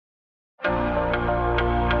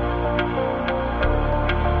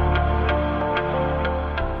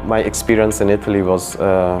My experience in Italy was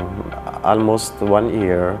almost 1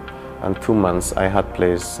 year and 2 months. I had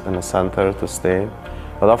place in a center to stay.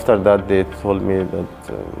 But after that, they told me that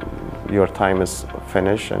your time is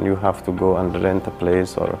finished and you have to go and rent a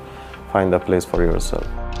place or find a place for yourself.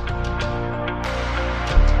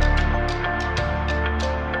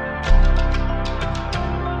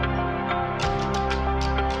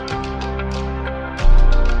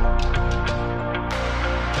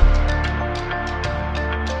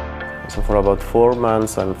 So for about 4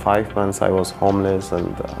 months and 5 months, I was homeless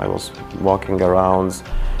and I was walking around.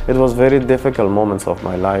 It was very difficult moments of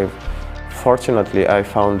my life. Fortunately, I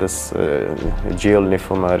found this Jil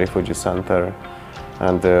Nifuma Refugee Center.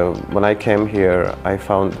 And when I came here, I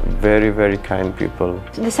found very, very kind people.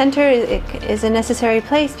 The center is a necessary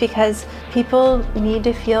place because people need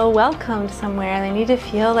to feel welcomed somewhere. They need to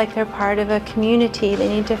feel like they're part of a community. They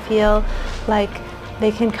need to feel like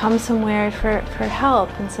they can come somewhere for help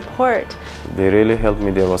and support. They really helped me.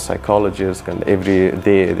 There was psychologists, and every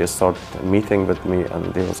day they start meeting with me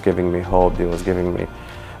and they was giving me hope. They was giving me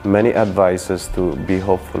many advices to be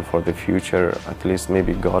hopeful for the future. At least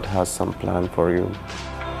maybe God has some plan for you.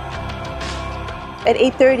 At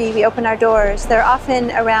 8:30 we open our doors. There are often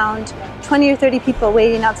around 20 or 30 people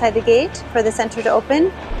waiting outside the gate for the center to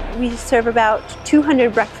open. We serve about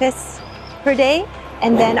 200 breakfasts per day.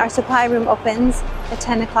 And then our supply room opens at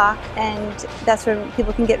 10 o'clock, and that's where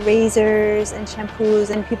people can get razors and shampoos,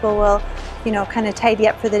 and people will, kind of tidy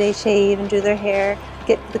up for the day, shave and do their hair,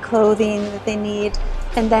 get the clothing that they need.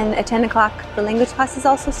 And then at 10 o'clock, the language classes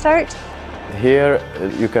also start. Here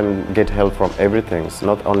you can get help from everything. It's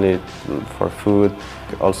not only for food,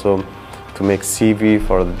 also to make CV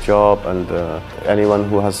for the job, and anyone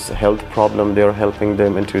who has health problem, they're helping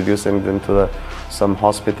them, introducing them to some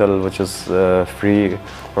hospital which is free,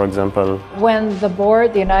 for example. When the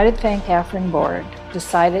board, the United Fan Catherine Board,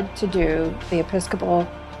 decided to do the Episcopal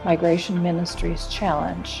Migration Ministries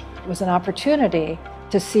Challenge, it was an opportunity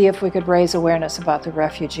to see if we could raise awareness about the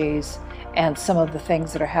refugees and some of the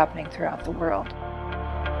things that are happening throughout the world.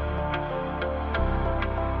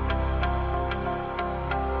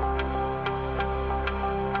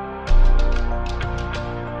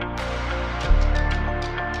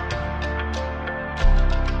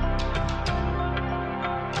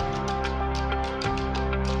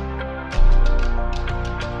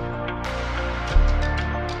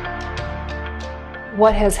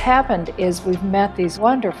 What has happened is we've met these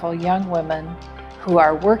wonderful young women who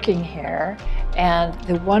are working here and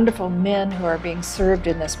the wonderful men who are being served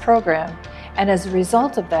in this program. And as a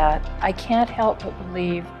result of that, I can't help but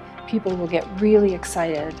believe people will get really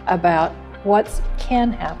excited about what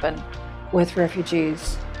can happen with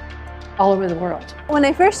refugees all over the world. When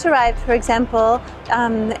I first arrived, for example,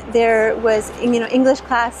 there was English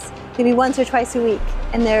class maybe once or twice a week,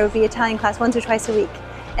 and there would be Italian class once or twice a week.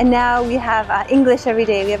 And now we have English every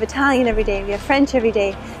day, we have Italian every day, we have French every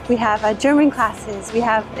day, we have German classes, we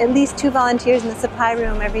have at least 2 volunteers in the supply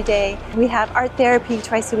room every day, we have art therapy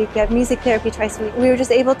twice a week, we have music therapy twice a week. We were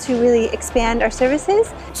just able to really expand our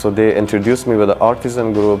services. So they introduced me with the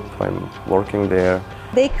artisan group. I'm working there.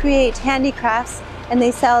 They create handicrafts and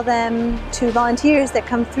they sell them to volunteers that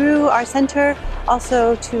come through our center,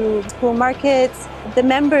 also to school markets. The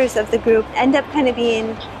members of the group end up kind of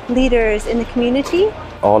being leaders in the community.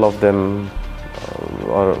 All of them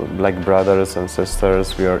are like brothers and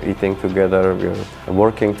sisters. We are eating together, we are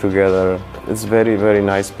working together. It's very, very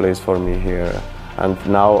nice place for me here. And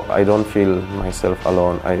now I don't feel myself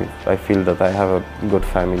alone. I feel that I have a good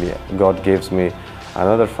family. God gives me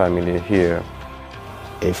another family here.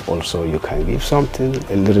 If also you can give something,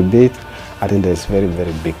 a little bit, I think that's very,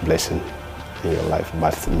 very big blessing in your life,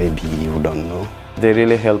 but maybe you don't know. They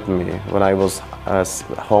really helped me. When I was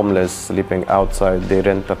homeless, sleeping outside, they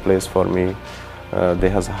rent a place for me. They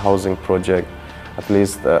have a housing project. At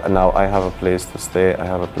least now I have a place to stay, I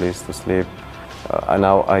have a place to sleep. And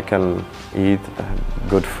now I can eat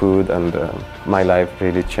good food, and my life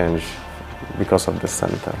really changed because of the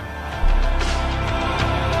center.